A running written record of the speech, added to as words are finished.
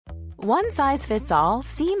One size fits all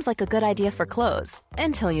seems like a good idea for clothes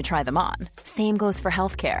until you try them on. Same goes for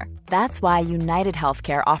healthcare. That's why United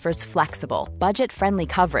Healthcare offers flexible, budget-friendly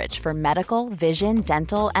coverage for medical, vision,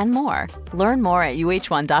 dental, and more. Learn more at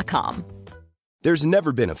uh1.com. There's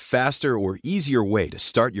never been a faster or easier way to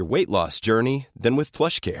start your weight loss journey than with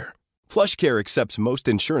PlushCare. PlushCare accepts most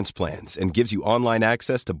insurance plans and gives you online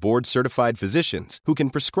access to board-certified physicians who can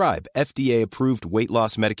prescribe FDA-approved weight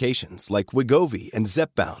loss medications like Wegovy and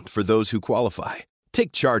Zepbound for those who qualify.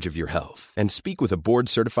 Take charge of your health and speak with a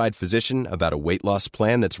board-certified physician about a weight loss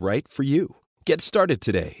plan that's right for you. Get started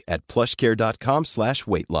today at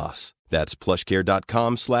plushcare.com/weightloss. That's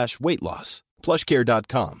plushcare.com/weightloss.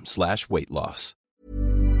 plushcare.com/weightloss.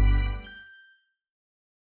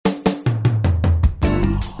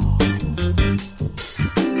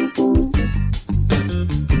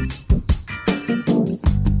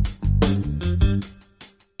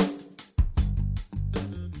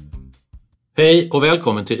 Hej och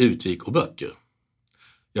välkommen till Utvik och böcker.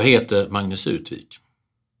 Jag heter Magnus Utvik.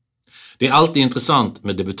 Det är alltid intressant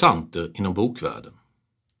med debutanter inom bokvärlden.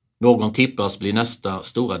 Någon tippas bli nästa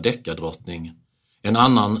stora deckardrottning, en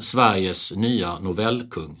annan Sveriges nya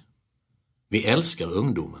novellkung. Vi älskar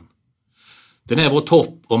ungdomen. Den är vårt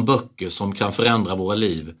hopp om böcker som kan förändra våra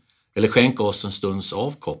liv eller skänka oss en stunds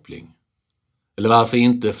avkoppling. Eller varför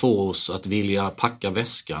inte få oss att vilja packa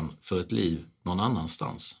väskan för ett liv någon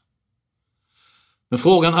annanstans. Men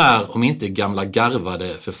frågan är om inte gamla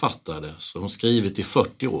garvade författare som skrivit i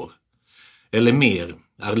 40 år eller mer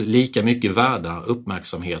är lika mycket värda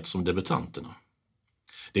uppmärksamhet som debutanterna.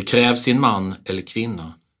 Det krävs sin man eller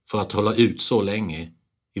kvinna för att hålla ut så länge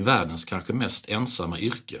i världens kanske mest ensamma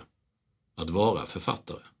yrke, att vara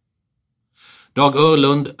författare. Dag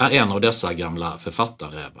Öhrlund är en av dessa gamla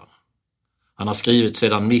författarrävar. Han har skrivit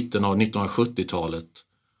sedan mitten av 1970-talet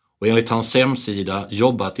och enligt hans hemsida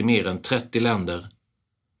jobbat i mer än 30 länder,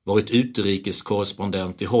 varit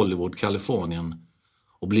utrikeskorrespondent i Hollywood, Kalifornien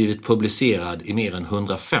och blivit publicerad i mer än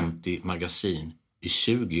 150 magasin i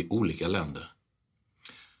 20 olika länder.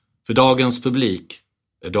 För dagens publik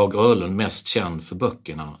är Dag Öhrlund mest känd för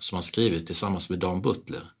böckerna som han skrivit tillsammans med Dan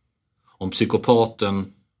Butler om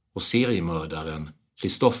psykopaten och seriemördaren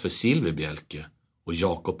Kristoffer Silverbjälke och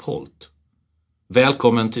Jakob Holt.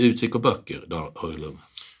 Välkommen till Utvik och böcker, Dag Öhrlund.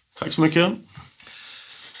 Tack så mycket.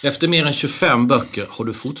 Efter mer än 25 böcker har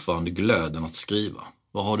du fortfarande glöden att skriva.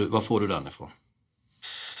 Vad får du den ifrån?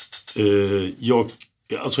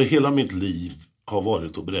 Hela mitt liv har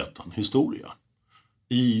varit att berätta en historia.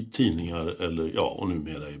 I tidningar eller och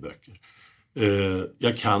numera i böcker.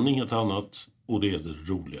 Jag kan inget annat och det är det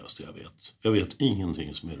roligaste jag vet. Jag vet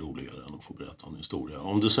ingenting som är roligare än att få berätta en historia.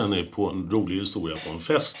 Om det sen är på en rolig historia på en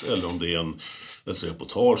fest eller om det är ett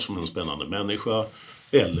reportage om en spännande människa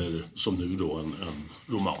eller som nu då en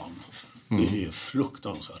roman. Det är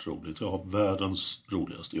fruktansvärt roligt. Jag har världens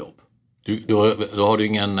roligaste jobb. Då har du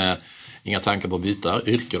inga tankar på att byta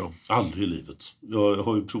yrke då? Aldrig i livet. Jag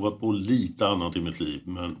har ju provat på lite annat i mitt liv.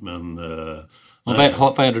 Men vad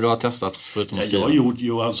är det du har testat förutom att skriva? Jag har gjort,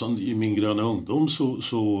 i min gröna ungdom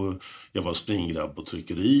så jag var springgrabb på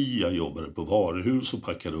tryckeri. Jag jobbade på varuhus och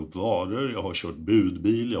packade upp varor. Jag har kört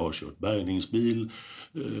budbil, jag har kört bärgningsbil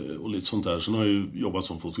och lite sånt där. Sen har jag ju jobbat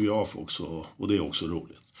som fotograf också och det är också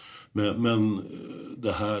roligt. Men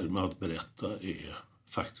det här med att berätta är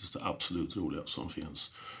faktiskt det absolut roligaste som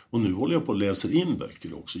finns. Och nu håller jag på att läsa in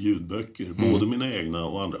böcker också, ljudböcker, både mina egna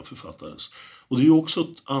och andra författares. Och det är ju också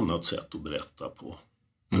ett annat sätt att berätta på.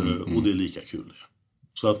 Och det är lika kul det.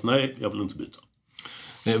 Så att nej, jag vill inte byta.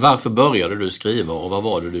 Varför började du skriva och vad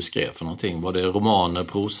var det du skrev för någonting? Var det romaner,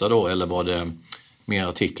 prosa då eller var det mer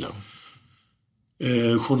artiklar?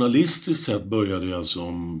 Journalistiskt sett började jag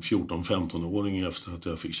som 14-15-åring efter att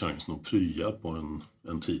jag fick chansen att prya på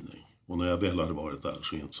en tidning. Och när jag väl hade varit där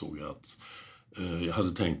så insåg jag att jag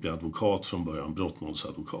hade tänkt bli advokat från början,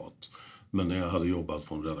 brottmålsadvokat. Men när jag hade jobbat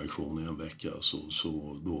på en redaktion i en vecka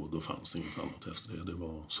så då fanns det inget annat efter det. Det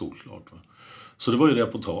var solklart. Va? Så det var ju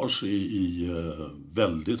reportage i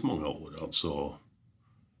väldigt många år, alltså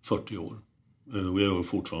 40 år. Och jag gör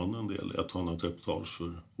fortfarande en del, ett annat reportage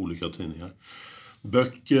för olika tidningar.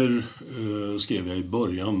 Böcker skrev jag i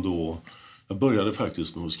början då. Jag började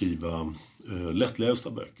faktiskt med att skriva lättlästa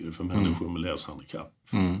böcker för människor med läshandikapp.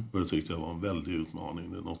 Och det tyckte jag var en väldig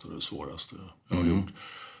utmaning. Det är något av det svåraste jag har gjort.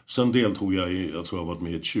 Sen deltog jag jag tror jag har varit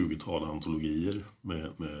med i ett 20-tal antologier med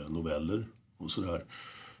noveller och sådär.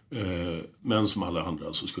 Men som alla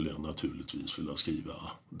andra så skulle jag naturligtvis vilja skriva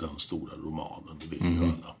den stora romanen. Det vill ju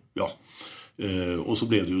alla. Ja. Och så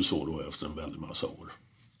blev det ju så då efter en väldigt massa år.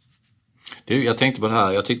 Jag tänkte på det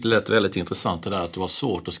här, jag tyckte det lät väldigt intressant det där att det var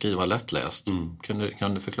svårt att skriva lättläst.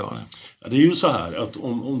 Kan du förklara det? Ja, det är ju så här att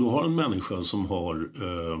om du har en människa som har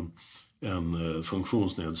en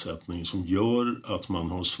funktionsnedsättning som gör att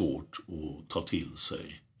man har svårt att ta till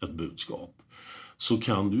sig ett budskap, så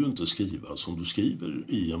kan du inte skriva som du skriver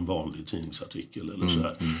i en vanlig tidningsartikel eller så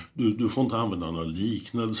här. Du får inte använda några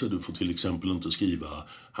liknelser, du får till exempel inte skriva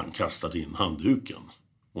han kastade in handduken.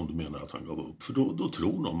 Om du menar att han gav upp. För då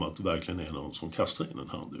tror de att det verkligen är någon som kastar in en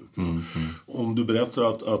handduk. Om du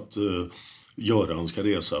berättar att Göran ska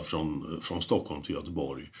resa från Stockholm till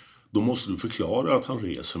Göteborg, då måste du förklara att han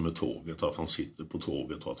reser med tåget, att han sitter på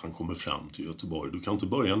tåget och att han kommer fram till Göteborg. Du kan inte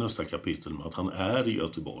börja nästa kapitel med att han är i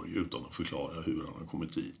Göteborg utan att förklara hur han har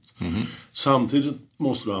kommit dit. Samtidigt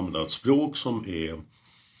måste du använda ett språk som är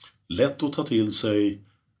lätt att ta till sig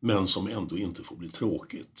men som ändå inte får bli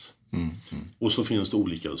tråkigt. Och så finns det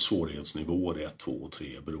olika svårighetsnivåer, 1, 2 och 3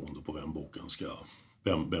 beroende på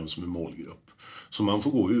vem som är målgrupp. Så man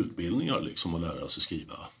får gå utbildningar liksom och lära sig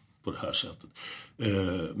skriva på det här sättet.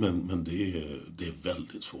 Men det är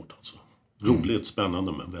väldigt svårt alltså. Roligt,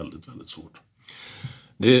 spännande men väldigt, väldigt svårt.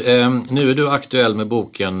 Nu är du aktuell med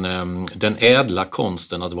boken Den ädla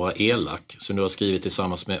konsten att vara elak, som du har skrivit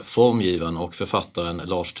tillsammans med formgivaren och författaren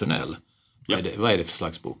Lars Tunnell. Ja. Vad är det för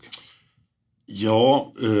slags bok?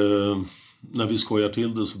 Ja, när vi skojar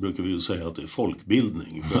till det så brukar vi ju säga att det är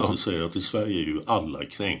folkbildning. För att vi säger att i Sverige är ju alla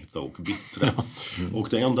kränkta och bittra. Och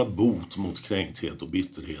det enda bot mot kränkthet och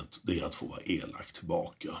bitterhet, det är att få vara elak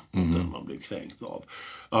tillbaka mot den man blir kränkt av.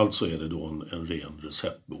 Alltså är det då en ren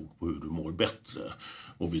receptbok på hur du mår bättre.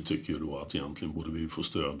 Och vi tycker ju då att egentligen borde vi få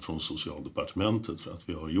stöd från Socialdepartementet för att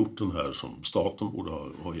vi har gjort den här som staten borde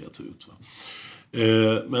ha gett ut. Va?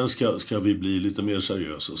 Men ska vi bli lite mer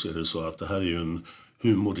seriösa så är det så att det här är ju en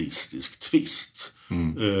humoristisk twist.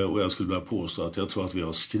 Och jag skulle vilja påstå att jag tror att vi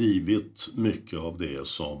har skrivit mycket av det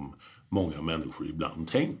som många människor ibland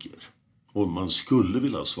tänker. Och man skulle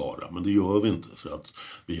vilja svara, men det gör vi inte för att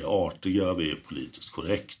vi är artiga, vi är politiskt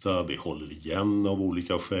korrekta, vi håller igen av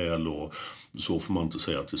olika skäl och så får man inte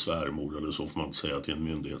säga till svärmor eller så får man inte säga till en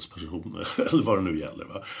myndighetsperson eller vad det nu gäller.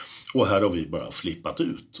 Va? Och här har vi bara flippat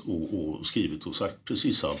ut och skrivit och sagt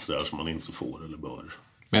precis allt det där som man inte får eller bör.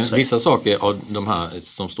 Men vissa saker av de här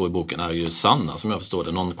som står i boken är ju sanna som jag förstår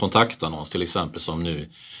det. Någon kontaktannons till exempel som nu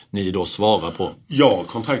ni då svarar på. Ja,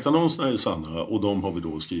 kontaktannonserna är sanna och de har vi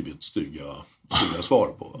då skrivit stygga svar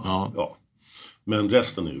på. Ja. Men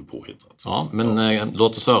resten är ju påhittat. Ja, men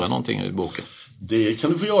låt oss höra någonting i boken. Det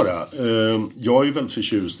kan du få göra. Jag är ju väldigt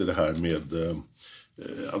förtjust i det här med...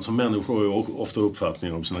 Alltså människor har ju ofta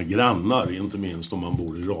uppfattningar om sina grannar, inte minst om man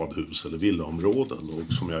bor i radhus eller villaområden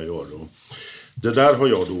och som jag gör då. Det där har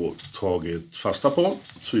jag då tagit fasta på,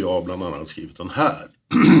 så jag har bland annat skrivit den här.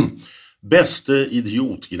 Bäste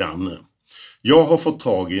idiotgranne. Jag har fått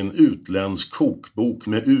tag i en utländsk kokbok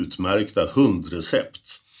med utmärkta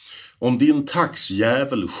hundrecept. Om din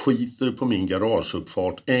taxjävel skiter på min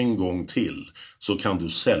garageuppfart en gång till så kan du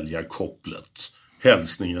sälja kopplet.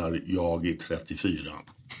 Hälsningar jag i 34.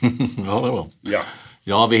 Ja, det är bra.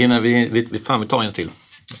 Ja, vi tar en till.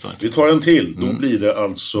 Vi tar en till. Då blir det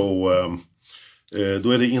alltså...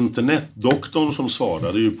 Då är det internetdoktorn som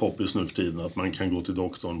svarar. Det är ju poppis nu för tiden att man kan gå till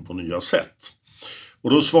doktorn på nya sätt. Och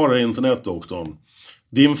då svarar internetdoktorn: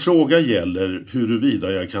 din fråga gäller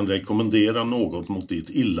huruvida jag kan rekommendera något mot ditt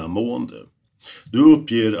illamående. Du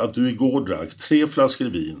uppger att du igår drack 3 flaskor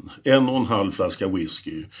vin, 1,5 flaska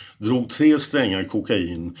whisky, drog 3 strängar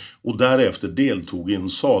kokain och därefter deltog i en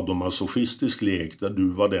sadomasochistisk lek där du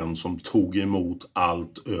var den som tog emot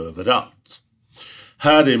allt överallt.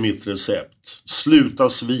 Här är mitt recept. Sluta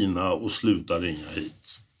svina och sluta ringa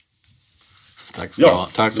hit. Tack så bra.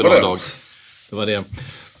 Tack så bra, Dag. Det var det.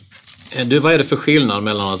 Du, vad är det för skillnad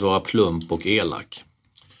mellan att vara plump och elak?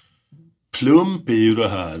 Plump är ju det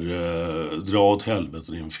här dra åt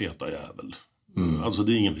helvete din feta jävel. Alltså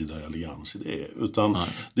det är ingen vidare elegans i det. Utan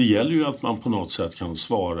det gäller ju att man på något sätt kan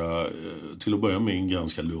svara till att börja med en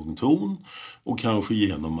ganska lugn ton. Och kanske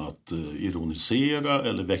genom att ironisera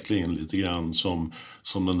eller veckla in lite grann som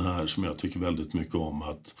den här som jag tycker väldigt mycket om.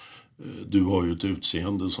 Att du har ju ett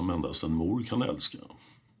utseende som endast en mor kan älska.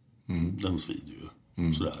 Den svider ju.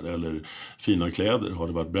 Sådär. Eller fina kläder, har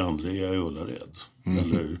det varit brandrea i Ullared?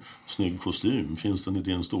 Eller snygg kostym, finns den i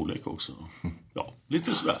din storlek också? Ja,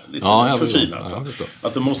 lite sådär, lite förfinat.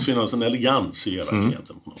 Att det måste finnas en elegans i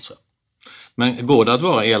elakheten på något sätt. Men går det att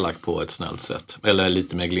vara elak på ett snällt sätt? Eller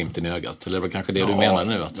lite mer glimt i ögat? Eller var kanske det du menar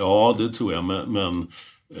nu? Ja, det tror jag. Men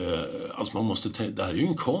Alltså man måste tänka, det här är ju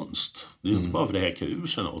en konst. Det är inte bara att vräka ur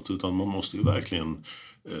sig något, utan man måste ju verkligen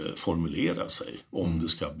formulera sig om det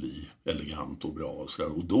ska bli elegant och bra och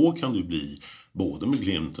sådär. Och då kan det bli både med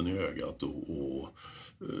glimten i ögat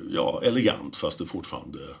och elegant, fast det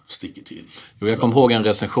fortfarande sticker till. Jo, jag kommer ihåg en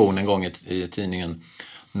recension en gång i tidningen,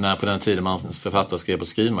 när på den tiden man författare skrev på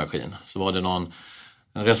skrivmaskin, så var det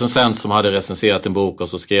en recensent som hade recenserat en bok, och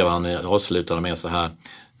så skrev han, avslutade med så här,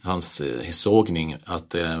 hans sågning,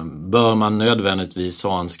 att bör man nödvändigtvis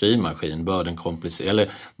ha en skrivmaskin, bör den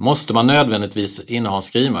eller måste man nödvändigtvis inneha en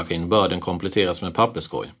skrivmaskin, bör den kompletteras med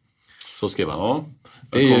papperskorg. Så skrev han. Ja,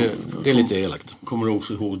 det är lite elakt. Kommer du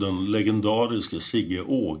också ihåg den legendariska Sigge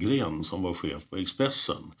Ågren som var chef på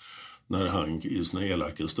Expressen, när han i sina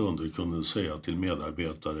elaka stunder kunde säga till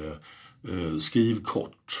medarbetare, skriv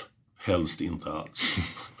kort, helst inte alls.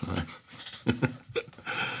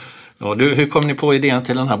 Ja, hur kom ni på idén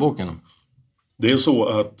till den här boken? Det är så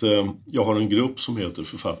att jag har en grupp som heter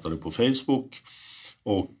Författare på Facebook,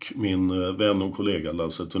 och min vän och kollega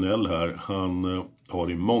Lasse Tunnell här, han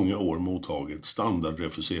har i många år mottagit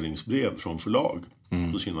standardrefuseringsbrev från förlag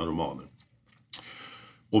på sina romaner.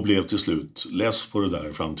 Och blev till slut less på det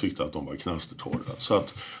där, för han tyckte att de var knastertorra. Så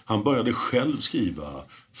att han började själv skriva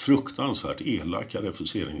fruktansvärt elaka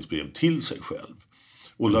refuseringsbrev till sig själv.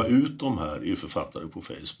 Och la ut de här i Författare på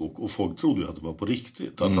Facebook. Och folk trodde ju att det var på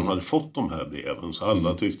riktigt. Att han hade fått de här breven. Så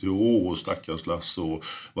alla tyckte, stackars Lasse, och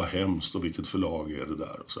vad hemskt, och vilket förlag är det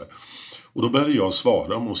där. Och, så här. Och då började jag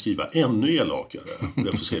svara med att skriva ännu elakare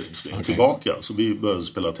refuseringsbrev tillbaka. Så vi började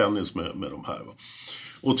spela tennis med de här. Va?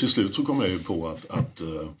 Och till slut så kom jag ju på att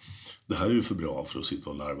det här är ju för bra för att sitta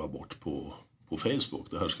och larva bort på Facebook.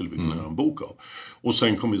 Det här skulle vi kunna göra en bok av. Och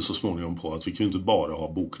sen kom vi så småningom på att vi kan ju inte bara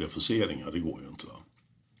ha bokrefuseringar. Det går ju inte, va?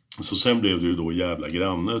 Så sen blev det ju då jävla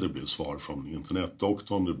granne. Det blev svar från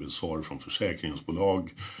internetdoktorn, det blev svar från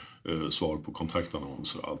försäkringsbolag, svar på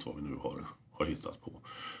kontaktannonser och allt vad vi nu har hittat på.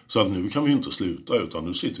 Så att nu kan vi ju inte sluta, utan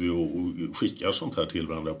nu sitter vi och skickar sånt här till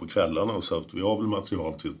varandra på kvällarna, så att vi har väl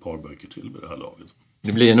material till ett par böcker till vid det här laget.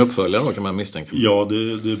 Det blir en uppföljare då, kan man misstänka? Ja,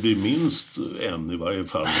 det blir minst en i varje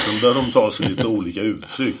fall. Sen där de tar sig lite olika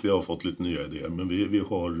uttryck. Vi har fått lite nya idéer, men vi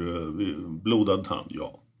har blodad tand,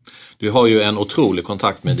 ja. Du har ju en otrolig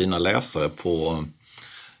kontakt med dina läsare på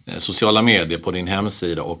sociala medier, på din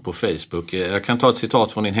hemsida och på Facebook. Jag kan ta ett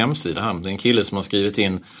citat från din hemsida här. Det är en kille som har skrivit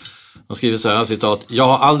in, han skriver så här, citat: jag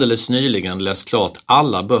har alldeles nyligen läst klart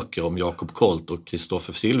alla böcker om Jakob Kolt och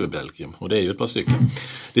Kristoffer Silverbälke. Och det är ju ett par stycken.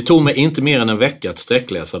 Det tog mig inte mer än en vecka att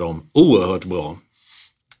sträckläsa dem. Oerhört bra.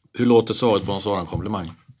 Hur låter svaret på en sådan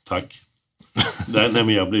komplimang? Tack. Nej, men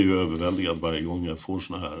jag blir ju överväldigad varje gång jag får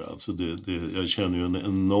såna här. Alltså jag känner ju en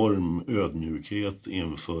enorm ödmjukhet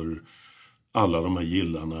inför alla de här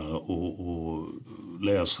gillarna och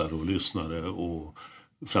läsare och lyssnare, och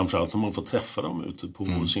framförallt när man får träffa dem ute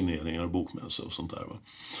på signeringar och bokmässor och sånt där. Va?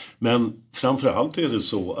 Men framförallt är det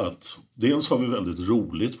så att dels har vi väldigt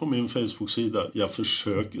roligt på min Facebook-sida. Jag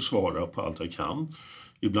försöker svara på allt jag kan.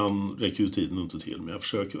 Ibland räcker ju tiden inte till, men jag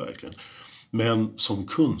försöker verkligen. Men som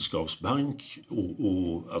kunskapsbank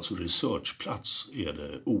och alltså researchplats är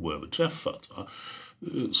det oöverträffat. Va?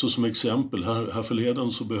 Så som exempel, här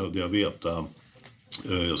förleden så behövde jag veta,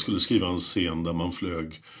 jag skulle skriva en scen där man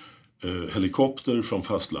flög helikopter från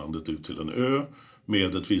fastlandet ut till en ö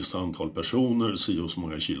med ett visst antal personer, si och så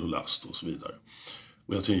många kilo last och så vidare.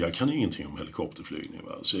 Och jag tänkte, jag kan ingenting om helikopterflygning.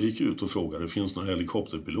 Va? Så jag gick ut och frågade, finns det några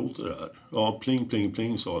helikopterpiloter här? Ja, pling, pling,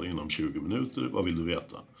 pling, sa det inom 20 minuter. Vad vill du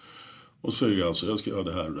veta? Och så är det alltså, jag ska göra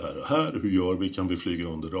det här och det här och här. Hur gör vi? Kan vi flyga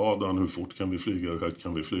under radarn? Hur fort kan vi flyga? Hur högt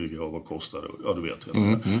kan vi flyga? Och vad kostar det? Ja, du vet.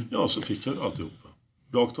 Ja, så fick jag alltihopa.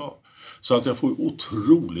 Rakt av. Så att jag får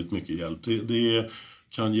otroligt mycket hjälp. Det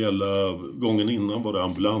kan gälla, gången innan var det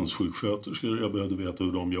ambulanssjuksköterskor. Jag behövde veta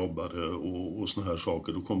hur de jobbade och såna här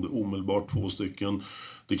saker. Då kom det omedelbart 2 stycken.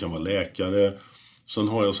 Det kan vara läkare. Sen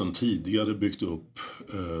har jag sedan tidigare byggt upp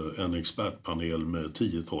en expertpanel med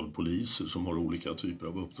 10-12 poliser som har olika typer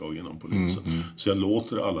av uppdrag inom polisen. Så jag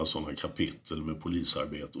låter alla sådana kapitel med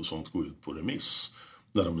polisarbete och sånt gå ut på remiss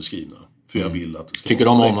när de är skrivna. För jag vill att det ska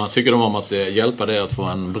Tycker de om att det hjälper dig att få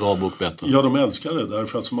en bra bok bättre? Ja, de älskar det.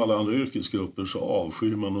 Därför att som alla andra yrkesgrupper så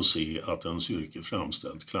avskyr man att se att ens yrke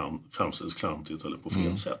framställs klantigt eller på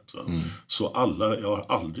fel sätt. Va? Så jag har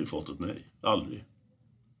aldrig fått ett nej. Aldrig.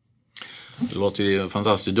 Det låter ju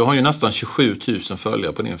fantastiskt. Du har ju nästan 27 000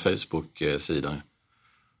 följare på din Facebook-sida.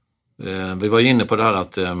 Vi var inne på det här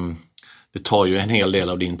att det tar ju en hel del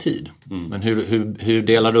av din tid. Men hur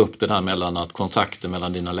delar du upp det där mellan att kontakten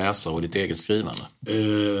mellan dina läsare och ditt eget skrivande?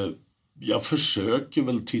 Jag försöker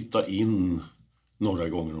väl titta in några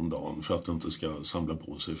gånger om dagen för att det inte ska samla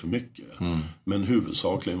på sig för mycket. Men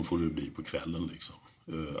huvudsakligen får det bli på kvällen liksom.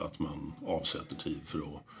 Att man avsätter tid för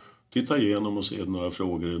att titta igenom och se några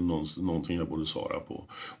frågor, någonting jag borde svara på.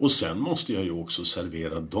 Och sen måste jag ju också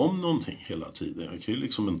servera dem någonting hela tiden. Jag kan ju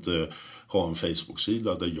liksom inte ha en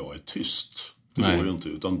Facebook-sida där jag är tyst. Det går ju inte,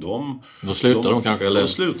 utan Då slutar de kanske, eller? Då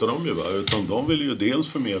slutar de ju, utan de vill ju dels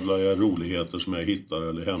förmedla roligheter som jag hittar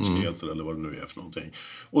eller hemskheter eller vad det nu är för någonting.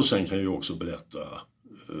 Och sen kan jag ju också berätta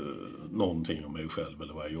någonting om mig själv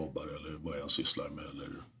eller vad jag jobbar eller vad jag sysslar med eller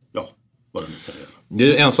vad det nu kan göra.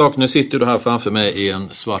 Det är en sak, nu sitter du här framför mig i en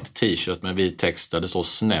svart t-shirt med vit text där det står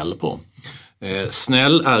snäll på.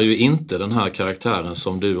 Snäll är ju inte den här karaktären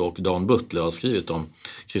som du och Dan Butler har skrivit om.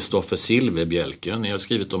 Kristoffer Silverbjälke, ni har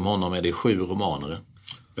skrivit om honom, är det 7 romaner?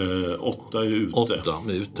 8 är ute. 8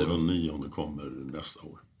 är ute. Och den 9:e kommer nästa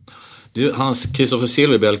år. Kristoffer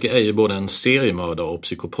Silverbjälke är ju både en seriemördare och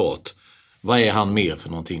psykopat. Vad är han mer för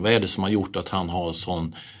någonting? Vad är det som har gjort att han har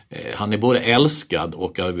sån... han är både älskad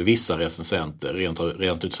och av vissa recensenter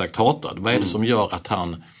rent ut sagt hatad. Vad är det som gör att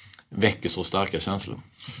han väcker så starka känslor?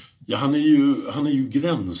 Ja, han är ju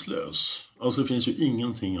gränslös. Alltså det finns ju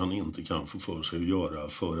ingenting han inte kan få för sig att göra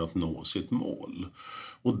för att nå sitt mål.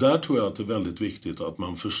 Och där tror jag att det är väldigt viktigt att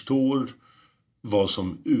man förstår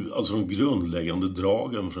alltså de grundläggande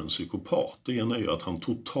dragen för en psykopat. Det ena är ju att han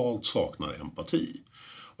totalt saknar empati.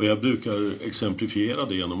 Och jag brukar exemplifiera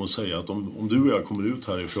det genom att säga att om du och jag kommer ut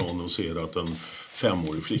härifrån och ser att en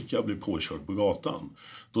 5-årig flicka blir påkörd på gatan,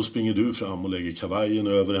 då springer du fram och lägger kavajen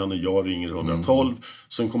över henne, jag ringer 112,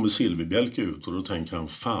 sen kommer Silverbjälke ut och då tänker han,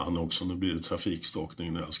 fan också, nu blir det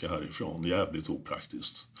trafikstockning när jag ska härifrån, jävligt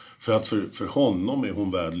opraktiskt. För att för honom är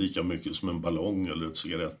hon värd lika mycket som en ballong eller ett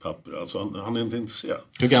cigarettpapper, alltså han är inte intresserad.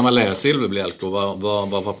 Hur gammal är Silverbjälke och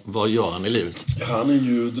vad gör han i livet? Han är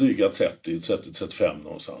ju dryga 30-35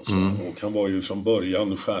 någonstans och han var ju från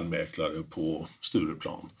början stjärnmäklare på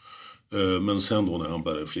Stureplan. Men sen då när han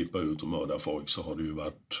började flippa ut och mörda folk så har det ju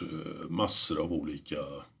varit massor av olika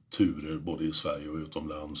turer både i Sverige och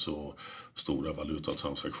utomlands och stora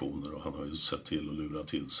valutatransaktioner och han har ju sett till att lura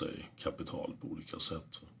till sig kapital på olika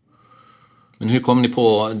sätt. Men hur kom ni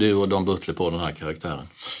på, du och Dan Butler, på den här karaktären?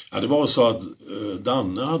 Ja, det var så att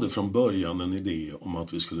Danne hade från början en idé om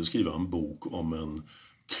att vi skulle skriva en bok om en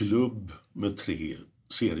klubb med 3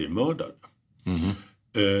 seriemördare.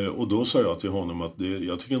 Och då sa jag till honom att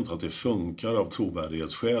jag tycker inte att det funkar av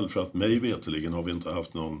trovärdighetsskäl, för att mig veteligen har vi inte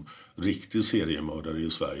haft någon riktig seriemördare i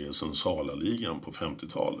Sverige sedan Salaligan på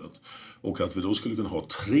 50-talet. Och att vi då skulle kunna ha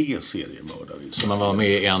 3 seriemördare i Sverige. Så man var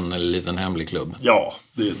med i en liten hemlig klubb? Ja,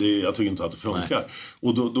 jag tycker inte att det funkar. Nej.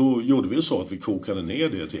 Och då gjorde vi så att vi kokade ner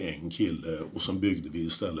det till en kille och så byggde vi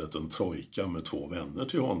istället en trojka med 2 vänner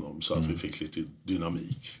till honom så att vi fick lite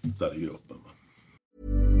dynamik där i gruppen.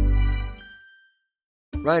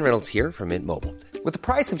 Ryan Reynolds here from Mint Mobile. With the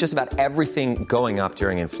price of just about everything going up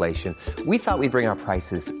during inflation, we thought we'd bring our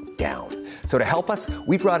prices down. So to help us,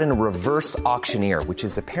 we brought in a reverse auctioneer, which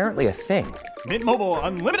is apparently a thing. Mint Mobile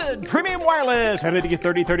Unlimited Premium Wireless. How to get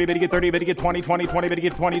 30, 30, how to get 30, how to get 20, 20, 20, how to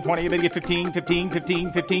get 20, 20, how to get 15, 15,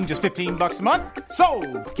 15, 15, just $15 a month?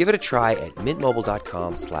 Sold! Give it a try at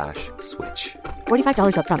mintmobile.com/switch.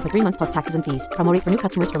 $45 up front for 3 months plus taxes and fees. Promo rate for new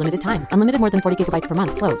customers for limited time. Unlimited more than 40 gigabytes per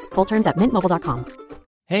month. Slows full terms at mintmobile.com.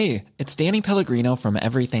 Hey, it's Danny Pellegrino from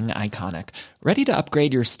Everything Iconic. Ready to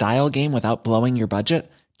upgrade your style game without blowing your budget?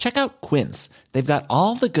 Check out Quince. They've got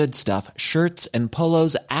all the good stuff, shirts and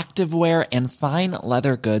polos, activewear, and fine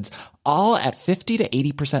leather goods, all at 50 to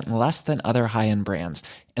 80% less than other high-end brands.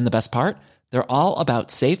 And the best part? They're all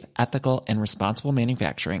about safe, ethical, and responsible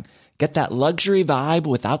manufacturing. Get that luxury vibe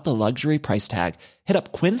without the luxury price tag. Hit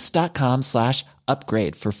up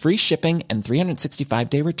quince.com/upgrade for free shipping and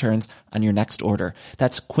 365-day returns on your next order.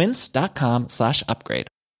 That's quince.com/upgrade.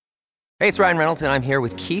 Hey, it's Ryan Reynolds, and I'm here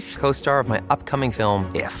with Keith, co-star of my upcoming film,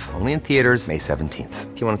 If, only in theaters May 17th.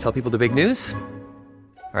 Do you want to tell people the big news?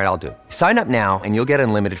 All right, I'll do it. Sign up now and you'll get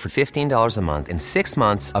unlimited for $15 a month and 6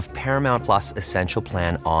 months of Paramount Plus Essential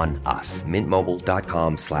Plan on us.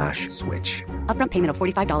 mintmobile.com/switch. Upfront payment of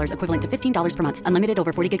 $45 equivalent to $15 per month. Unlimited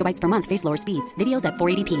over 40 gigabytes per month. Face lower speeds. Videos at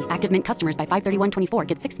 480p. Active Mint customers by 531.24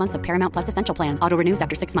 get 6 months of Paramount Plus Essential Plan. Auto renews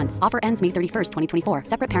after 6 months. Offer ends May 31st, 2024.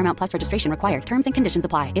 Separate Paramount Plus registration required. Terms and conditions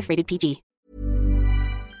apply if rated PG.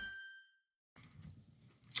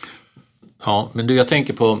 Ja, men jag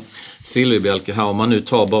tänker på Silverbjälke här, om man nu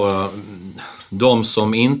tar bara de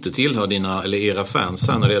som inte tillhör dina eller era fans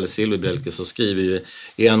här när det gäller Silverbjälke, så skriver ju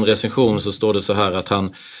i en recension så står det så här att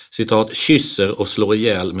han, citat, kysser och slår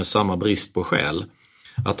ihjäl med samma brist på själ.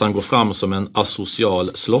 Att han går fram som en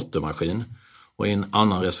asocial slottermaskin. Och i en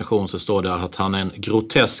annan recension så står det att han är en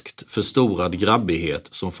groteskt förstorad grabbighet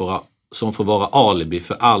som får vara alibi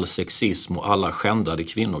för all sexism och alla skändade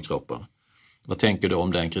kvinnokroppar. Vad tänker du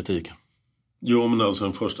om den kritiken? Jo, men alltså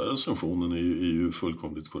den första recensionen är ju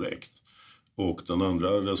fullkomligt korrekt. Och den andra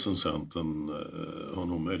recensenten har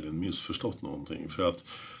nog möjligen missförstått någonting. För att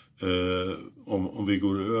om vi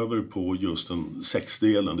går över på just den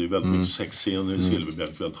sexdelen, det är väldigt mycket sexscener i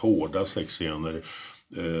Silfverbielke, väldigt hårda sexscener.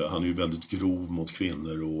 Han är ju väldigt grov mot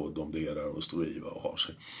kvinnor och domderar och står i och har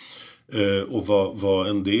sig. Och vad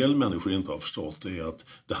en del människor inte har förstått är att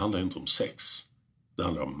det handlar inte om sex. Det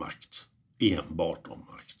handlar om makt. Enbart om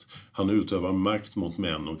makt. Han utövar makt mot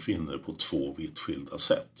män och kvinnor på 2 vitt skilda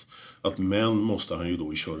sätt. Att män måste han ju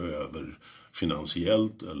då köra över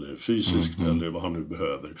finansiellt eller fysiskt eller vad han nu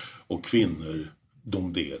behöver. Och kvinnor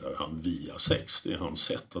domderar han via sex. Det är hans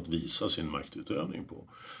sätt att visa sin maktutövning på.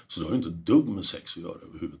 Så det har ju inte dugg med sex att göra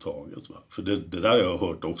överhuvudtaget. Va? För det där har jag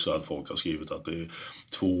hört också att folk har skrivit att det är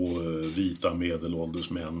 2 vita medelålders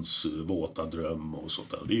mäns våta dröm och sånt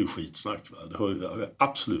där. Det är ju skitsnack. Va? Det har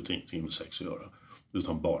absolut ingenting med sex att göra.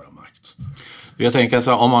 Utan bara makt. Jag tänker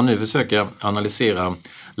alltså, om man nu försöker analysera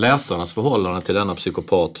läsarnas förhållande till denna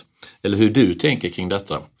psykopat, eller hur du tänker kring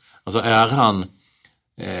detta. Alltså är han,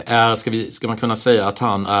 ska man kunna säga att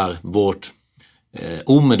han är vårt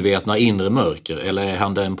omedvetna inre mörker, eller är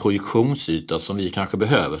han den projektionsyta som vi kanske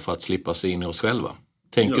behöver för att slippa se in i oss själva?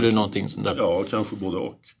 Tänker du någonting sånt där? Ja, kanske både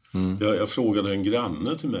och. Jag frågade en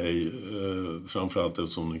granne till mig, framförallt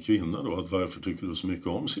eftersom hon är kvinna då, att varför tycker du så mycket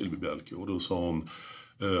om Silfverbielke? Och då sa hon,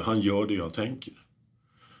 han gör det jag tänker.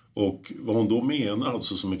 Och vad hon då menar,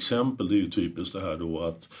 alltså som exempel, det är ju typiskt det här då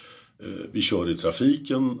att vi kör i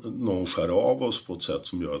trafiken, någon skär av oss på ett sätt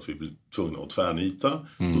som gör att vi blir tvungna att tvärnita.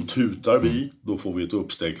 Då tutar vi, då får vi ett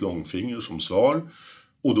uppsträckt långfinger som svar.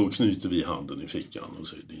 Och då knyter vi handen i fickan och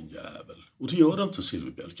säger din jävel. Och det gör det inte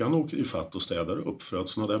Silfverbielke. Han åker i fatt och städar upp, för att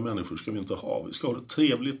sådana där människor ska vi inte ha. Vi ska ha det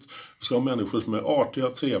trevligt. Vi ska ha människor som är artiga,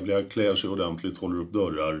 trevliga, klär sig ordentligt, håller upp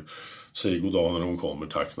dörrar, säger goddag när de kommer,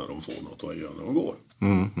 tack när de får något och gör när de går.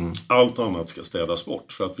 Allt annat ska städas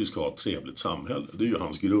bort för att vi ska ha ett trevligt samhälle. Det är ju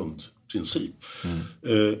hans grundprincip.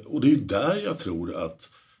 Och det är ju där jag tror att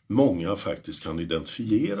många faktiskt kan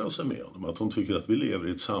identifiera sig med honom. Att de tycker att vi lever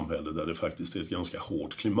i ett samhälle där det faktiskt är ett ganska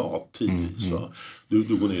hårt klimat tidvis. Va? Du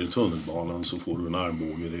går ner i tunnelbanan så får du en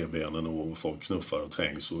armbåge i revbenen och folk knuffar och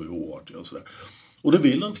trängs och är oartiga och sådär. Och det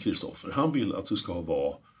vill inte Kristoffer. Han vill att det ska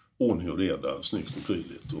vara ordning och reda, snyggt och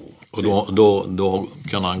prydligt. Och då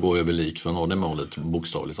kan han gå över lik för att nå det målet,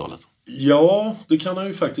 bokstavligt talat. Ja, det kan han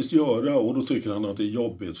ju faktiskt göra, och då tycker han att det är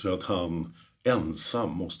jobbigt för att han ensam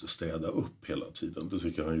måste städa upp hela tiden. Det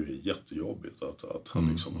tycker han ju är jättejobbigt att han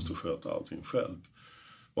liksom måste sköta allting själv.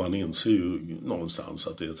 Och han inser ju någonstans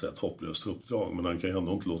att det är ett rätt hopplöst uppdrag, men han kan ju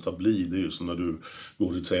ändå inte låta bli. Det är ju som när du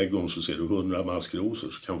går i trädgården så ser du 100 maskrosor,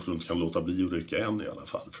 så kanske du inte kan låta bli att rycka en i alla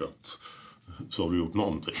fall, för att så har du gjort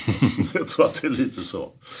någonting. Jag tror att det är lite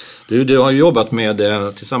så. Du har jobbat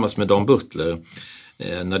tillsammans med Dan Butler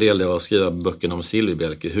när det gäller att skriva böckerna om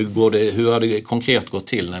Silfverbielke. Hur har det konkret gått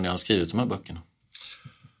till när ni har skrivit de här böckerna?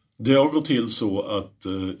 Det har gått till så att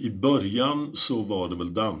i början så var det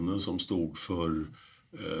väl Danne som stod för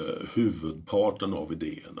huvudparten av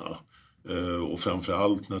idéerna. Och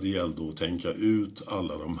framförallt när det gällde att tänka ut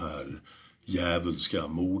alla de här djävulska,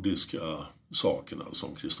 modiska sakerna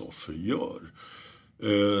som Kristoffer gör.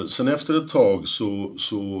 Sen efter ett tag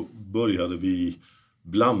så började vi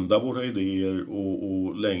blanda våra idéer,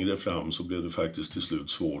 och längre fram så blev det faktiskt till slut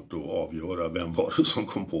svårt att avgöra vem var det som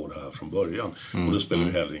kom på det här från början. Och det spelar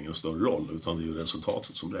ju heller ingen större roll, utan det är ju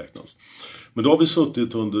resultatet som räknas. Men då har vi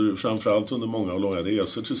suttit framförallt under många och långa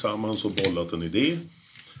resor tillsammans och bollat en idé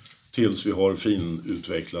tills vi har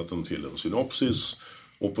finutvecklat den till en synopsis.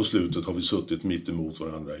 Och på slutet har vi suttit mitt emot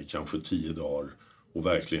varandra i kanske 10 dagar och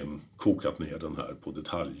verkligen kokat ner den här på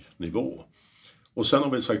detaljnivå. Och sen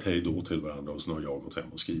har vi sagt hej då till varandra, och sen har jag gått hem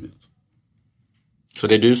och skrivit. Så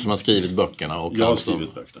det är du som har skrivit böckerna? Och jag har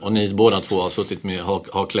skrivit böckerna. Och ni båda två har suttit med,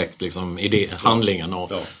 har kläckt liksom handlingen.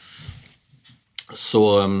 Och, ja.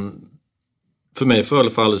 Så för mig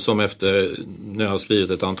förefaller det som, efter när jag har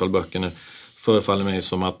skrivit ett antal böcker nu, förefaller mig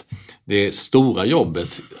som att det stora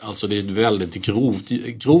jobbet, alltså det är ett väldigt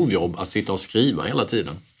grovjobb att sitta och skriva hela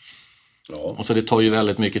tiden. Ja. Alltså det tar ju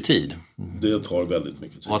väldigt mycket tid. Det tar väldigt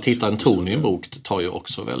mycket tid. Och att hitta en ton i en bok tar ju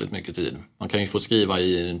också väldigt mycket tid. Man kan ju få skriva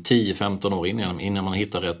i 10-15 år innan man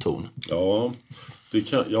hittar rätt ton. Ja, det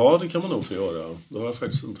kan man nog få göra. Det har jag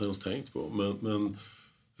faktiskt inte ens tänkt på. Men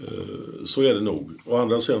så är det nog. Å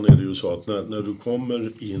andra sidan är det ju så att när du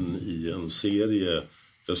kommer in i en serie,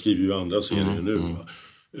 jag skriver ju andra serier nu,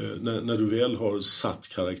 när du väl har satt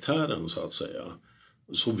karaktären så att säga,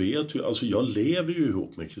 så vet du, alltså jag lever ju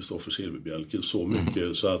ihop med Kristoffer Silfverbielke så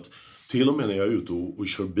mycket så att till och med när jag är ute och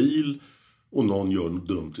kör bil och någon gör något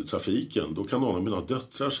dumt i trafiken, då kan någon av mina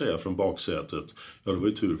döttrar säga från baksätet, ja det var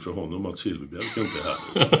ju tur för honom att Silfverbielke inte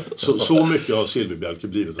är här. Så mycket har Silfverbielke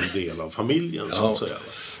blivit en del av familjen så att säga.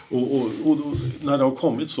 Och då, när det har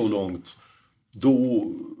kommit så långt,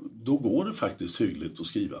 då går det faktiskt hyggligt att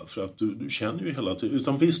skriva. För att du känner ju hela tiden.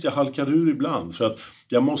 Utan visst, jag halkar ur ibland. För att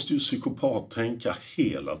jag måste ju psykopattänka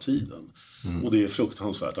hela tiden. Och det är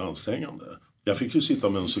fruktansvärt ansträngande. Jag fick ju sitta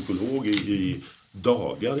med en psykolog i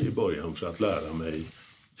dagar i början för att lära mig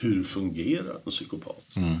hur fungerar en psykopat.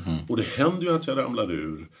 Och det händer ju att jag ramlar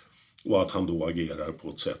ur. Och att han då agerar på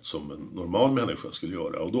ett sätt som en normal människa skulle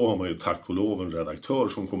göra. Och då har man ju tack och lov en redaktör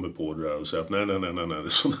som kommer på det där och säger att nej,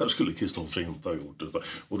 så där skulle Kristoffer inte ha gjort.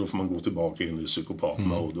 Och då får man gå tillbaka in i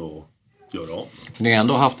psykopaterna och då göra om. Ni har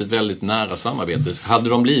ändå haft ett väldigt nära samarbete. Hade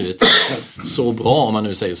de blivit så bra, om man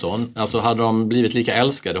nu säger så, alltså hade de blivit lika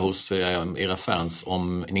älskade hos era fans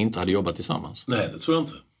om ni inte hade jobbat tillsammans? Nej, det tror jag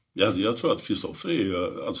inte. Jag tror att Kristoffer är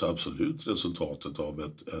ju alltså absolut resultatet av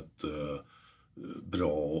ett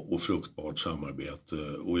bra och fruktbart samarbete.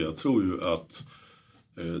 Och jag tror ju att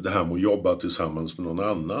det här med att jobba tillsammans med någon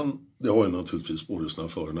annan, det har ju naturligtvis både sina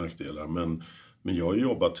för- och nackdelar, men jag har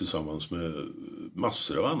jobbat tillsammans med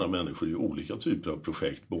massor av andra människor i olika typer av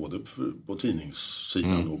projekt, både på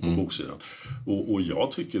tidningssidan och på boksidan. Och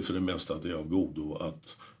jag tycker för det mesta att det är av godo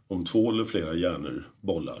att om 2 eller flera hjärnor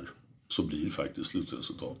bollar så blir faktiskt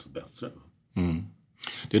slutresultatet bättre.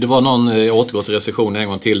 Det var någon, jag återgår till recensionen en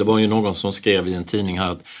gång till, det var ju någon som skrev i en tidning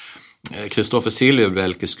här att Kristoffer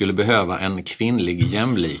Silfverbielke skulle behöva en kvinnlig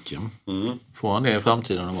jämlike. Får han det i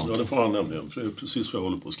framtiden någon gång? Ja, det får han nämligen, för det är precis vad jag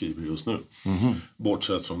håller på att skriva just nu.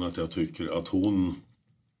 Bortsett från att jag tycker att hon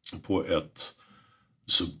på ett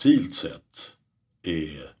subtilt sätt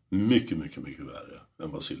är mycket, mycket, mycket värre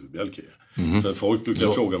än vad Silfverbielke är. För folk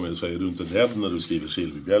brukar fråga mig, så är du inte rädd när du skriver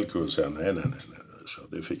Silfverbielke? Och säger nej,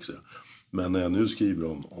 så det fixar jag. Men när jag nu skriver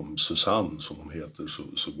om Susanne som hon heter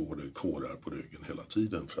så går det kårar på ryggen hela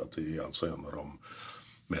tiden. För att det är alltså en av de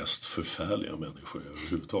mest förfärliga människor jag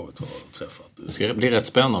överhuvudtaget har träffat. Det ska bli rätt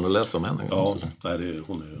spännande att läsa om henne. Ja,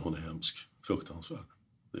 hon är hemsk. Fruktansvärd.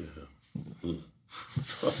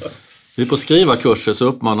 På skrivarkurser så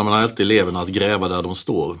uppmanar man alltid eleverna att gräva där de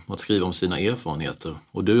står och att skriva om sina erfarenheter.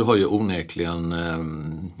 Och du har ju onekligen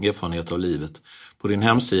erfarenhet av livet. På din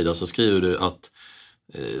hemsida så skriver du att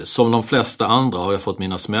som de flesta andra har jag fått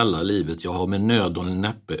mina smällar i livet. Jag har med nöd och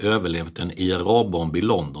näppe överlevt en IRA-bomb i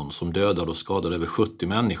London som dödade och skadade över 70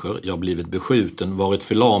 människor. Jag har blivit beskjuten, varit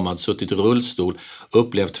förlamad, suttit i rullstol,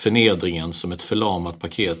 upplevt förnedringen som ett förlamat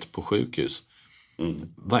paket på sjukhus.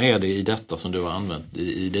 Vad är det i detta som du har använt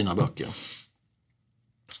i dina böcker?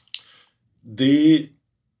 Det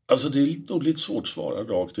är nog lite svårt att svara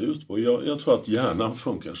rakt ut på. Jag tror att hjärnan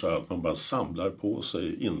funkar så här att man bara samlar på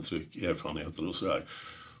sig intryck, erfarenheter och sådär.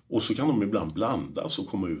 Och så kan de ibland blandas och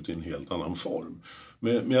komma ut i en helt annan form.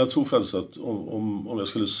 Men jag tror faktiskt att om jag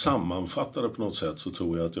skulle sammanfatta det på något sätt så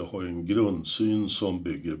tror jag att jag har en grundsyn som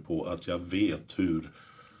bygger på att jag vet hur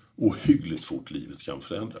ohyggligt fort livet kan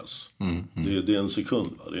förändras. Det är en sekund,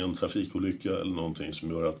 va? Det är en trafikolycka eller någonting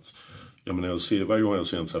som gör att varje gång jag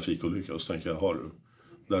ser en trafikolycka så tänker jag,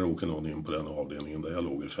 där åker någon in på den avdelningen där jag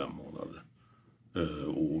låg i 5 månader.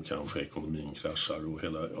 Och kanske ekonomin kraschar och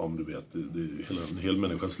en hel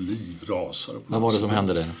människas liv rasar. Vad var det som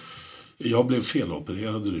hände dig? Jag blev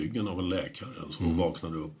felopererad i ryggen av en läkare som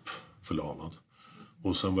vaknade upp förlamad.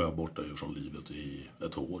 Och sen var jag borta ifrån livet i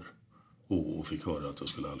 1 år. Och fick höra att jag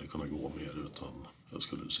skulle aldrig kunna gå mer utan jag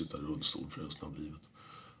skulle sitta i rullstol för resten av livet.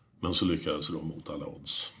 Men så lyckades de mot alla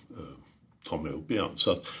odds ta mig upp igen.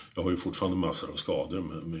 Så att jag har ju fortfarande massor av skador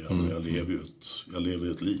men jag lever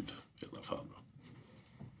ju ett liv i alla fall.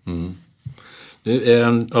 Det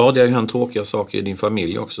är ju en tråkiga saker i din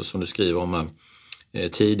familj också som du skriver om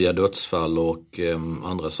tidiga dödsfall och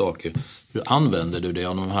andra saker. Hur använder du det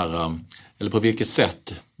av de här, eller på vilket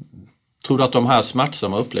sätt tror du att de här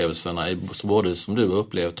smärtsamma upplevelserna både som du har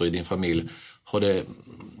upplevt och i din familj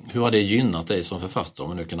hur har det gynnat dig som författare, om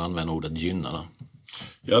man nu kan använda ordet gynna?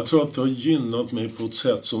 Jag tror att det har gynnat mig på ett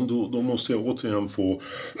sätt som då måste jag återigen få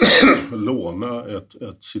låna ett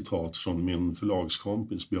citat från min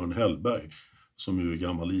förlagskompis Björn Hellberg som ju är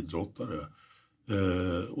gammal idrottare.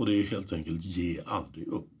 Och det är helt enkelt ge aldrig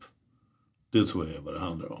upp. Det tror jag är vad det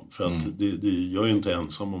handlar om. För att jag är inte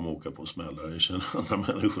ensam om att åka på smällar. Jag känner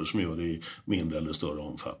andra människor som gör det i mindre eller större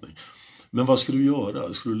omfattning. Men vad ska du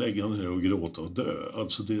göra? Ska du lägga ner och gråta och dö?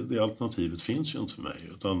 Alltså det alternativet finns ju inte för mig.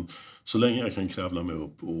 Utan så länge jag kan kravla mig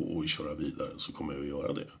upp och köra vidare så kommer jag att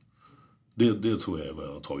göra det. Det tror jag är vad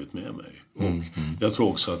jag har tagit med mig. Och jag tror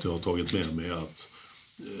också att jag har tagit med mig att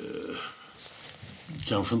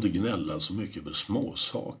kanske inte gnälla så mycket över små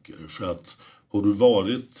saker. För att har du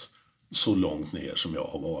varit så långt ner som jag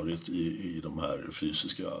har varit i de här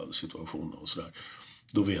fysiska situationerna och sådär,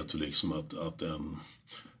 då vet du liksom att en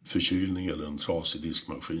förkylning eller en trasig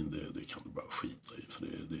diskmaskin, det kan du bara skita i. För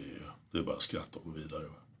det är bara att skratta och gå vidare.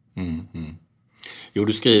 Jo,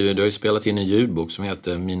 du har ju spelat in en ljudbok som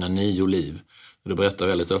heter Mina 9 liv. Du berättar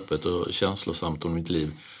väldigt öppet och känslosamt om mitt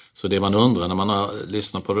liv. Så det man undrar när man har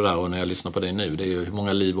lyssnat på det där och när jag lyssnar på dig nu, det är ju hur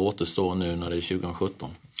många liv återstår nu när det är 2017?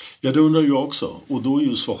 Ja, det undrar jag också. Och då är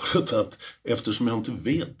ju svaret att eftersom jag inte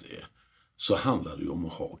vet det så handlar det ju om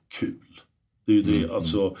att ha kul. Det är ju det,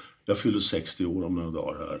 alltså jag fyller 60 år om några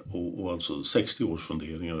dagar här och alltså 60 års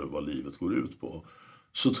funderingar över vad livet går ut på,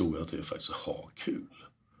 så tror jag att det är faktiskt att ha kul.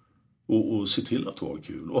 Och se till att du har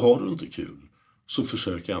kul. Och har du inte kul så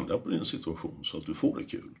försök ändra på din situation så att du får det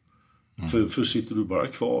kul. För sitter du bara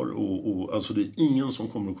kvar och alltså det är ingen som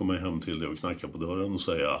kommer att komma hem till dig och knacka på dörren och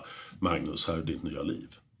säga Magnus, här är ditt nya liv.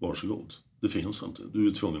 Varsågod. Det finns inte. Du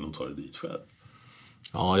är tvungen att ta dig dit själv.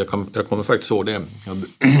 Ja, jag kommer faktiskt ihåg det.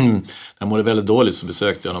 Jag mådde väldigt dåligt, så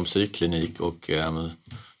besökte jag en psykklinik och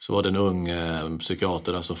så var det en ung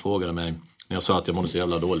psykiater där som frågade mig när jag sa att jag mådde så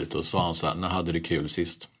jävla dåligt, och sa han så här: när hade du kul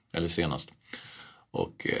sist? Eller senast?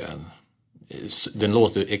 Och den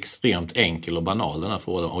låter extremt enkel och banal den här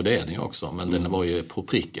frågan, och det är den ju också, men den var ju på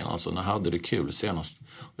pricken. Alltså, när hade du kul senast?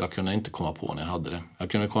 Jag kunde inte komma på när jag hade det. Jag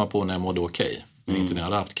kunde komma på när jag mådde okej, men inte när jag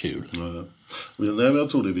hade haft kul. Nej, men jag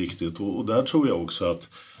tror det är viktigt, och där tror jag också att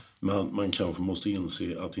man kanske måste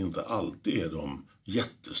inse att det inte alltid är de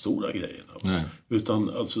jättestora grejerna. Nej. Utan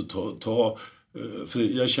alltså för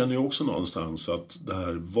jag känner ju också någonstans att det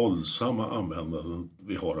här våldsamma användandet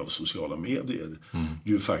vi har av sociala medier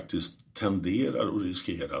ju faktiskt tenderar och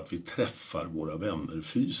riskerar att vi träffar våra vänner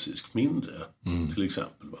fysiskt mindre, till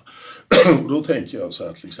exempel. Va? Och då tänker jag så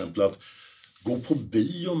här till exempel att gå på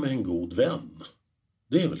bio med en god vän,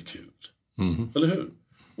 det är väl kul? Eller hur?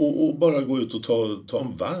 Och bara gå ut och ta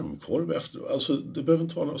en varmkorv efter. Alltså det behöver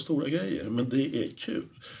inte vara några stora grejer, men det är kul.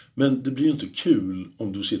 Men det blir ju inte kul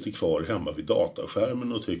om du sitter kvar hemma vid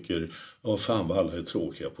dataskärmen och tycker fan vad alla är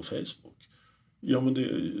tråkiga på Facebook. Ja, men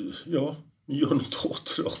gör något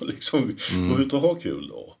åt det då. Liksom. Gå ut och ha kul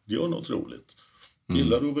då. Gör något roligt.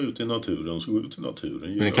 Gillar du att vara ute i naturen, så gå ut i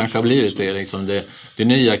naturen. Men det kanske har blivit det, liksom det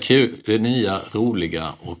nya kul, det nya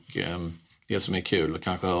roliga och det som är kul och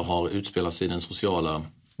kanske har utspelats i den sociala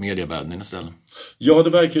medievärlden istället. Ja, det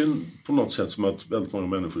verkar på något sätt som att väldigt många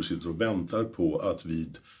människor sitter och väntar på att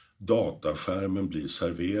vid dataskärmen blir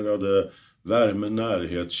serverade värme,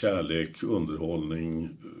 närhet, kärlek, underhållning,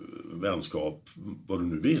 vänskap, vad du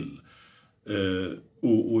nu vill.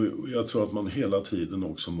 Och jag tror att man hela tiden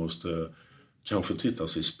också måste kanske titta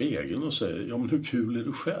sig i spegeln och säga, ja men hur kul är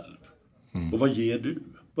du själv? Och vad ger du?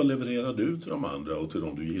 Vad levererar du till de andra och till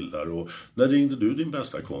de du gillar? Och när ringde du din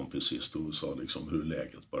bästa kompis sist och sa liksom hur är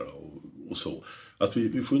läget bara och så. Att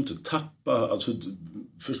vi får inte tappa, alltså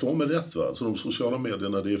förstå mig rätt va? Alltså de sociala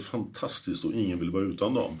medierna, det är fantastiskt och ingen vill vara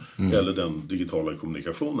utan dem. Eller den digitala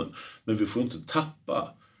kommunikationen. Men vi får inte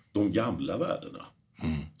tappa de gamla värdena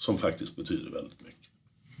som faktiskt betyder väldigt mycket.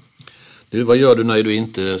 Du, vad gör du när du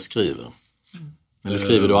inte skriver? Eller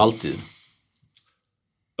skriver du alltid?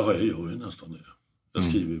 Ja, jag gör ju nästan det. Jag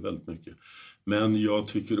skriver väldigt mycket. Men jag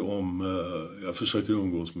tycker jag försöker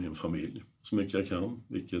umgås med min familj så mycket jag kan.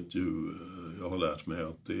 Vilket ju jag har lärt mig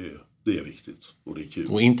att det är viktigt. Och det är kul.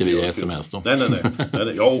 Och inte via sms då?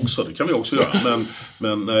 Nej. Ja, också. Det kan vi också göra.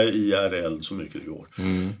 Men IRL så mycket det går.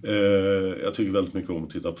 Jag tycker väldigt mycket om att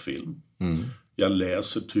titta på film. Jag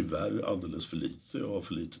läser tyvärr alldeles för lite. Jag har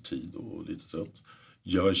för lite tid och lite trött.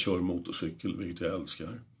 Jag kör motorcykel, vilket jag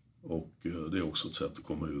älskar. Och det är också ett sätt att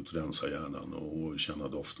komma ut, rensa hjärnan och känna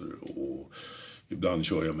dofter. Och ibland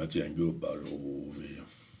kör jag med ett gäng gubbar och vi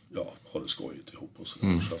har det skojigt ihop och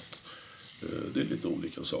sådär. Så att det är lite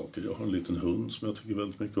olika saker. Jag har en liten hund som jag tycker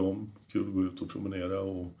väldigt mycket om. Kul att gå ut och promenera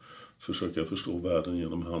och försöka förstå världen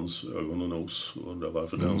genom hans ögon och nos. Och undra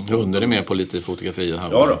varför den hunden är med på lite fotografier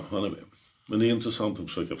här. Ja då, han är med. Men det är intressant att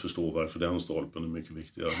försöka förstå varför den stolpen är mycket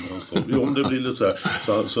viktigare än den stolpen. Jo, om det blir lite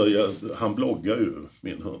så här. Han bloggar ju,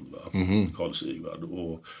 min hund, va? Carl Sigvard.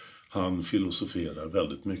 Och han filosoferar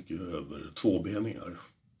väldigt mycket över tvåbeningar.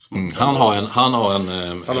 Han har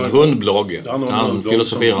en hundblogg. Han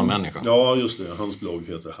filosoferar om människan. Ja, just det. Hans blogg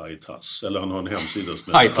heter High Tass. Eller han har en hemsida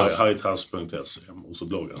som heter hightass.se. Och så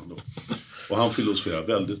bloggar han då. Och han filosoferar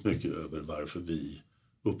väldigt mycket över varför vi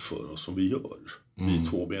uppför oss som vi gör. Vi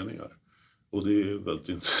tvåbeningar. Och det är väldigt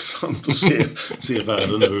intressant att se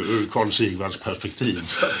världen ur Carl Sigvards perspektiv.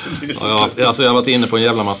 Alltså jag har varit inne på en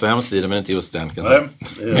jävla massa hemsidor, men inte just den. Nej,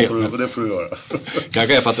 det får du göra.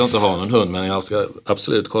 Kanske är för att jag inte har någon hund, men jag ska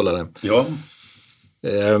absolut kolla det. Ja.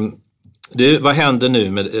 Vad händer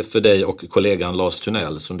nu för dig och kollegan Lars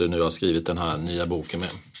Thunell som du nu har skrivit den här nya boken med?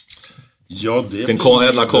 Ja, den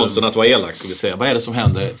ädla konsten att vara elak, ska vi säga. Vad är det som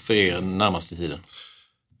händer för er närmaste tiden?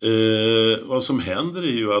 Vad som händer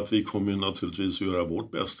är ju att vi kommer naturligtvis att göra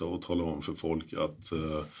vårt bästa och tala om för folk att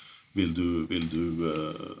vill du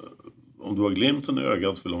om du har glimten i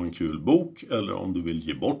ögat vill ha en kul bok, eller om du vill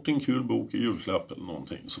ge bort en kul bok i julklapp eller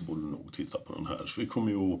någonting, så borde du nog titta på den här. Så vi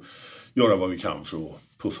kommer ju att göra vad vi kan för att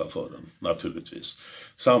puffa för den, naturligtvis.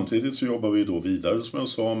 Samtidigt så jobbar vi då vidare, som jag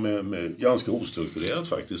sa, med ganska ostrukturerat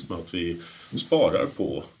faktiskt, med att vi sparar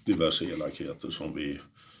på diverse elakheter som vi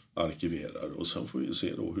arkiverar, och sen får vi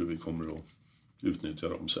se då hur vi kommer att utnyttja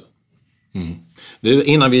dem sen. Du,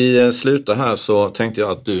 innan vi slutar här så tänkte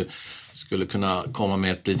jag att du skulle kunna komma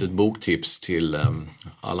med ett litet boktips till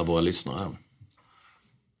alla våra lyssnare.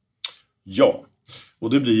 Ja, och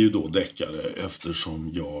det blir ju då deckare,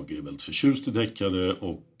 eftersom jag är väldigt förtjust i deckare,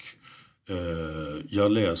 och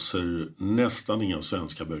jag läser nästan inga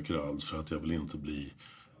svenska böcker alls, för att jag vill inte bli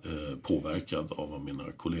påverkad av vad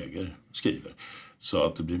mina kollegor skriver. Så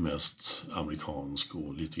att det blir mest amerikansk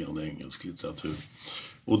och lite grann engelsk litteratur.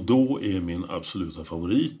 Och då är min absoluta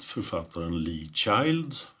favorit författaren Lee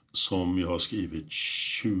Child, som jag har skrivit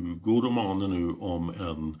 20 romaner nu om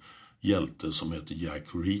en hjälte som heter Jack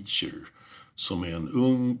Reacher, som är en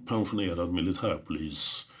ung pensionerad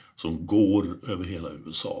militärpolis som går över hela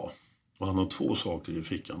USA. Och han har 2 saker i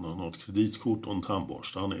fickan. Han har ett kreditkort och en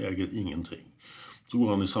tandborste. Han äger ingenting. Så går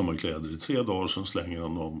han i samma kläder i 3 dagar, sen slänger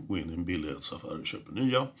han dem, går in i en billighetsaffär och köper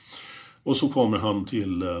nya. Och så kommer han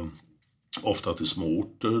ofta till små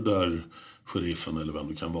orter där sheriffen eller vem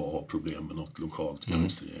det kan vara har problem med något lokalt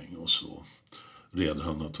gangstergäng, och så reder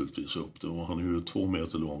han naturligtvis upp det. Och han är ju 2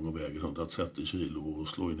 meter lång och väger 130 kilo och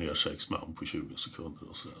slår ner 6 man på 20 sekunder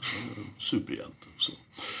och sådär. Så han är en superhjälte. Så.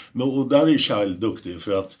 Men, och där är Child duktig,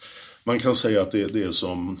 för att man kan säga att det är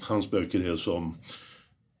som, hans böcker är som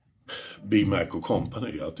Big Mac och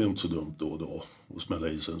Company, att det är inte så dumt då och då att smälla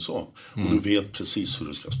i sig en sån. Och du vet precis hur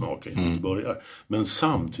det ska smaka innan du börjar. Men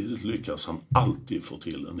samtidigt lyckas han alltid få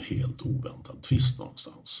till en helt oväntad twist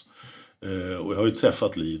någonstans. Och jag har ju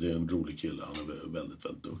träffat Lee, det är en rolig kille, han är väldigt,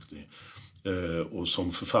 väldigt duktig. Och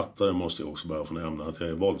som författare måste jag också bara få nämna att jag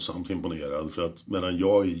är våldsamt imponerad, för att medan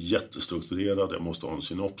jag är jättestrukturerad, jag måste ha en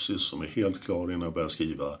synopsis som är helt klar innan jag börjar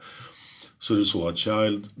skriva, så är det så att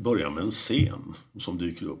Child börjar med en scen som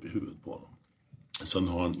dyker upp i huvudet på honom. Sen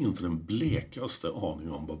har han inte den blekaste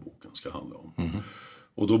aning om vad boken ska handla om.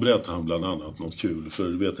 Och då berättar han bland annat något kul, för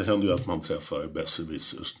du vet, det händer ju att man träffar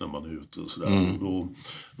besserwissers när man är ute och sådär. Och då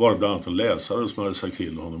var det bland annat en läsare som hade sagt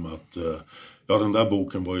till honom att den där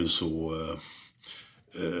boken var ju så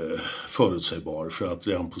förutsägbar, för att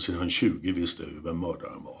redan på sidan 20 visste jag ju vem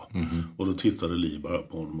mördaren var. Och då tittade Lee bara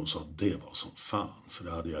på honom och sa att det var som fan, för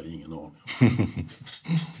det hade jag ingen aning om.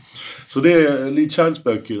 Så det är Lee Childs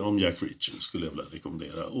böcker om Jack Reacher skulle jag vilja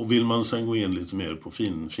rekommendera. Och vill man sen gå in lite mer på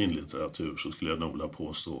finlitteratur, så skulle jag nog vilja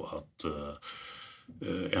påstå att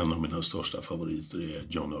en av mina största favoriter är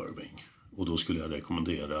John Irving. Och då skulle jag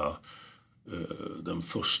rekommendera den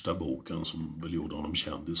första boken som väl gjorde honom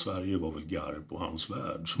känd i Sverige var väl Garp och hans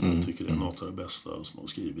värld, som jag tycker är något av det bästa som har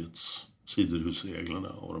skrivits, Siderhusreglerna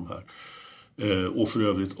och de här. Och för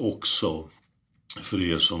övrigt också för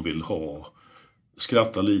er som vill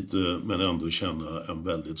skratta lite men ändå känna en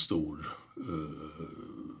väldigt stor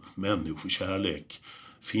människokärlek,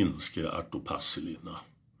 finske Arto Passilina,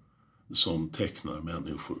 som tecknar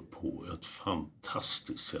människor på ett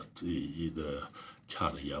fantastiskt sätt i det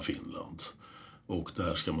karga Finland. Och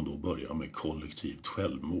där ska man då börja med kollektivt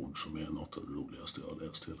självmord, som är något av det roligaste jag har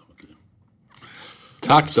läst hela mitt liv.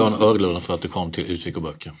 Tack Dan Örglund för att du kom till Utvik och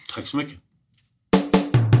böcker. Tack så mycket.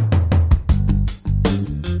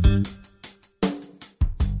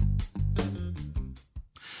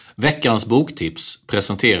 Veckans boktips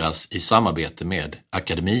presenteras i samarbete med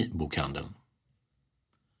Akademibokhandeln.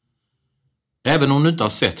 Även om du inte har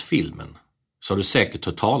sett filmen så har du säkert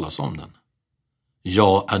hört talas om den.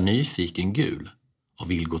 Jag är nyfiken gul av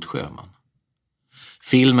Vilgot Sjöman.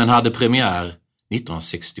 Filmen hade premiär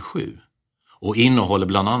 1967 och innehåller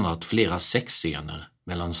bland annat flera sexscener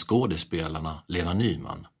mellan skådespelarna Lena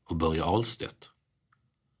Nyman och Börje Ahlstedt.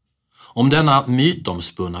 Om denna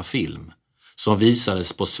mytomspunna film som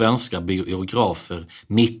visades på svenska biografer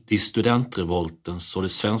mitt i studentrevoltens och det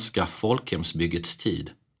svenska folkhemsbyggets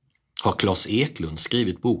tid har Claes Eklund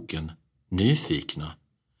skrivit boken Nyfikna,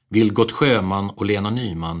 Vilgot Sjöman och Lena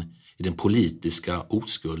Nyman i den politiska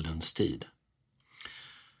oskuldens tid.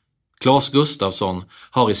 Claes Gustafsson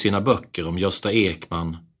har i sina böcker om Gösta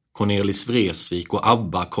Ekman, Cornelis Vreeswijk och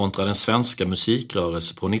ABBA kontra den svenska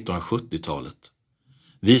musikrörelsen på 1970-talet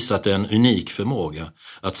visat en unik förmåga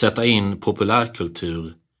att sätta in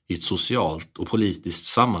populärkultur i ett socialt och politiskt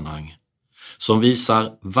sammanhang som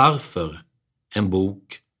visar varför en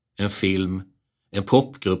bok, en film, en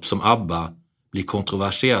popgrupp som ABBA blir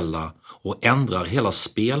kontroversiella och ändrar hela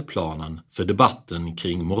spelplanen för debatten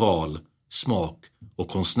kring moral, smak och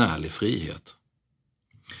konstnärlig frihet.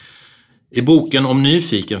 I boken om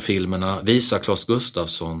Nyfiken-filmerna visar Claes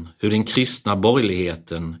Gustafsson hur den kristna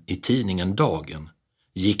borgerligheten i tidningen Dagen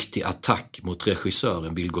gick till attack mot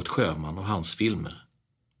regissören Vilgot Sjöman och hans filmer.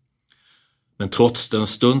 Men trots den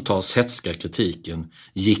stundtals hätska kritiken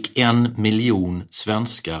gick 1 miljon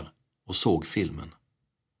svenskar och såg filmen.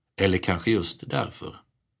 Eller kanske just därför.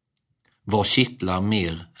 Vad kittlar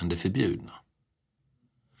mer än det förbjudna?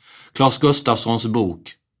 Claes Gustafssons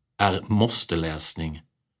bok är måste-läsning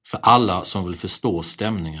för alla som vill förstå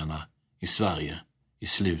stämningarna i Sverige i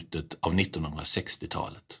slutet av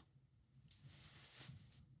 1960-talet.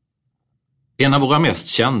 En av våra mest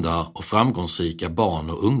kända och framgångsrika barn-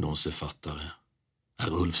 och ungdomsförfattare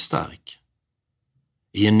är Ulf Stark.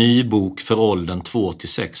 I en ny bok för åldern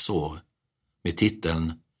 2-6 år med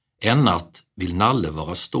titeln En natt vill Nalle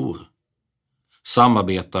vara stor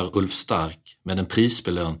samarbetar Ulf Stark med den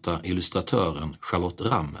prisbelönta illustratören Charlotte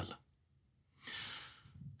Rammel.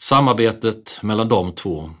 Samarbetet mellan de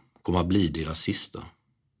två kommer att bli deras sista.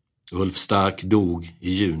 Ulf Stark dog i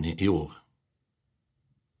juni i år.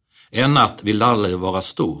 En natt vill Nalle vara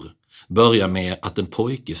stor börjar med att en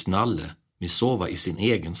pojkes Nalle vill sova i sin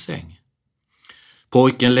egen säng.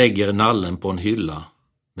 Pojken lägger Nallen på en hylla,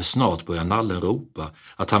 men snart börjar Nallen ropa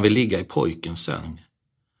att han vill ligga i pojkens säng.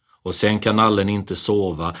 Och sen kan Nallen inte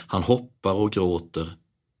sova, han hoppar och gråter.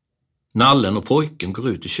 Nallen och pojken går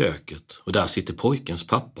ut i köket och där sitter pojkens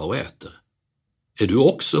pappa och äter. Är du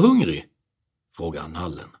också hungrig? Frågar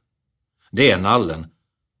Nallen. Det är Nallen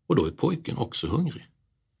och då är pojken också hungrig.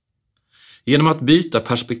 Genom att byta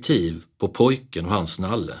perspektiv på pojken och hans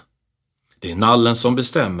Nalle, det är Nallen som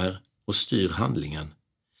bestämmer och styr handlingen,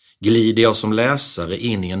 glider jag som läsare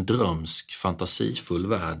in i en drömsk, fantasifull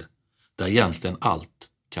värld där egentligen allt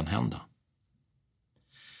kan hända.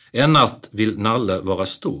 En natt vill Nalle vara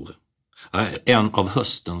stor är en av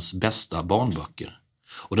höstens bästa barnböcker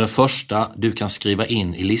och den första du kan skriva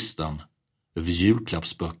in i listan över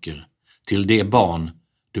julklappsböcker till det barn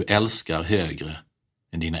du älskar högre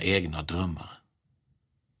än dina egna drömmar.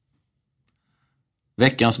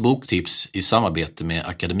 Veckans boktips i samarbete med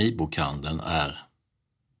Akademibokhandeln är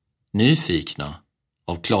Nyfikna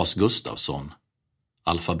av Claes Gustafsson,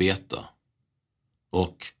 Alfabeta,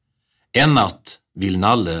 och En natt vill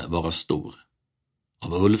Nalle vara stor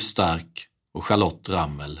av Ulf Stark och Charlotte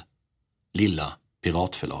Rammel, Lilla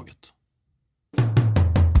Piratförlaget.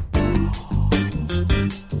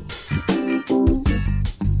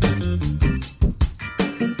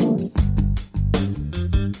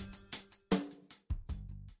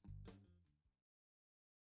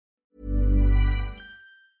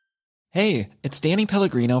 Hey, it's Danny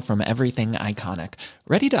Pellegrino from Everything Iconic.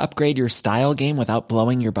 Ready to upgrade your style game without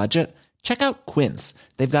blowing your budget? Check out Quince.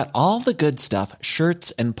 They've got all the good stuff,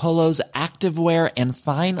 shirts and polos, activewear, and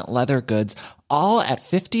fine leather goods, all at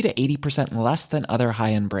 50 to 80% less than other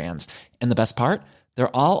high-end brands. And the best part?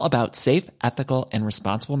 They're all about safe, ethical, and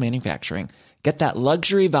responsible manufacturing. Get that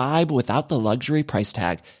luxury vibe without the luxury price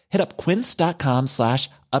tag. Hit up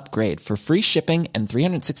quince.com/upgrade for free shipping and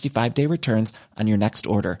 365-day returns on your next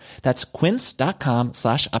order. That's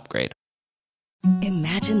quince.com/upgrade.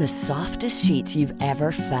 Imagine the softest sheets you've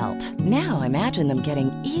ever felt. Now imagine them getting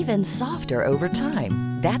even softer over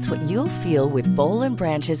time. That's what you'll feel with Boll &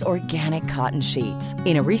 Branch's organic cotton sheets.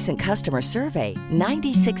 In a recent customer survey,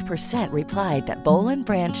 96% replied that Boll &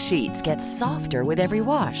 Branch sheets get softer with every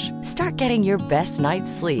wash. Start getting your best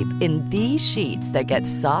night's sleep in these sheets that get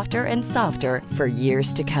softer and softer for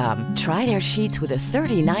years to come. Try their sheets with a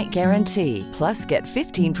 30-night guarantee. Plus, get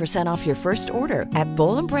 15% off your first order at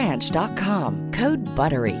bollandbranch.com. Code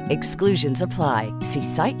BUTTERY. Exclusions apply. See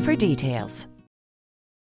site for details.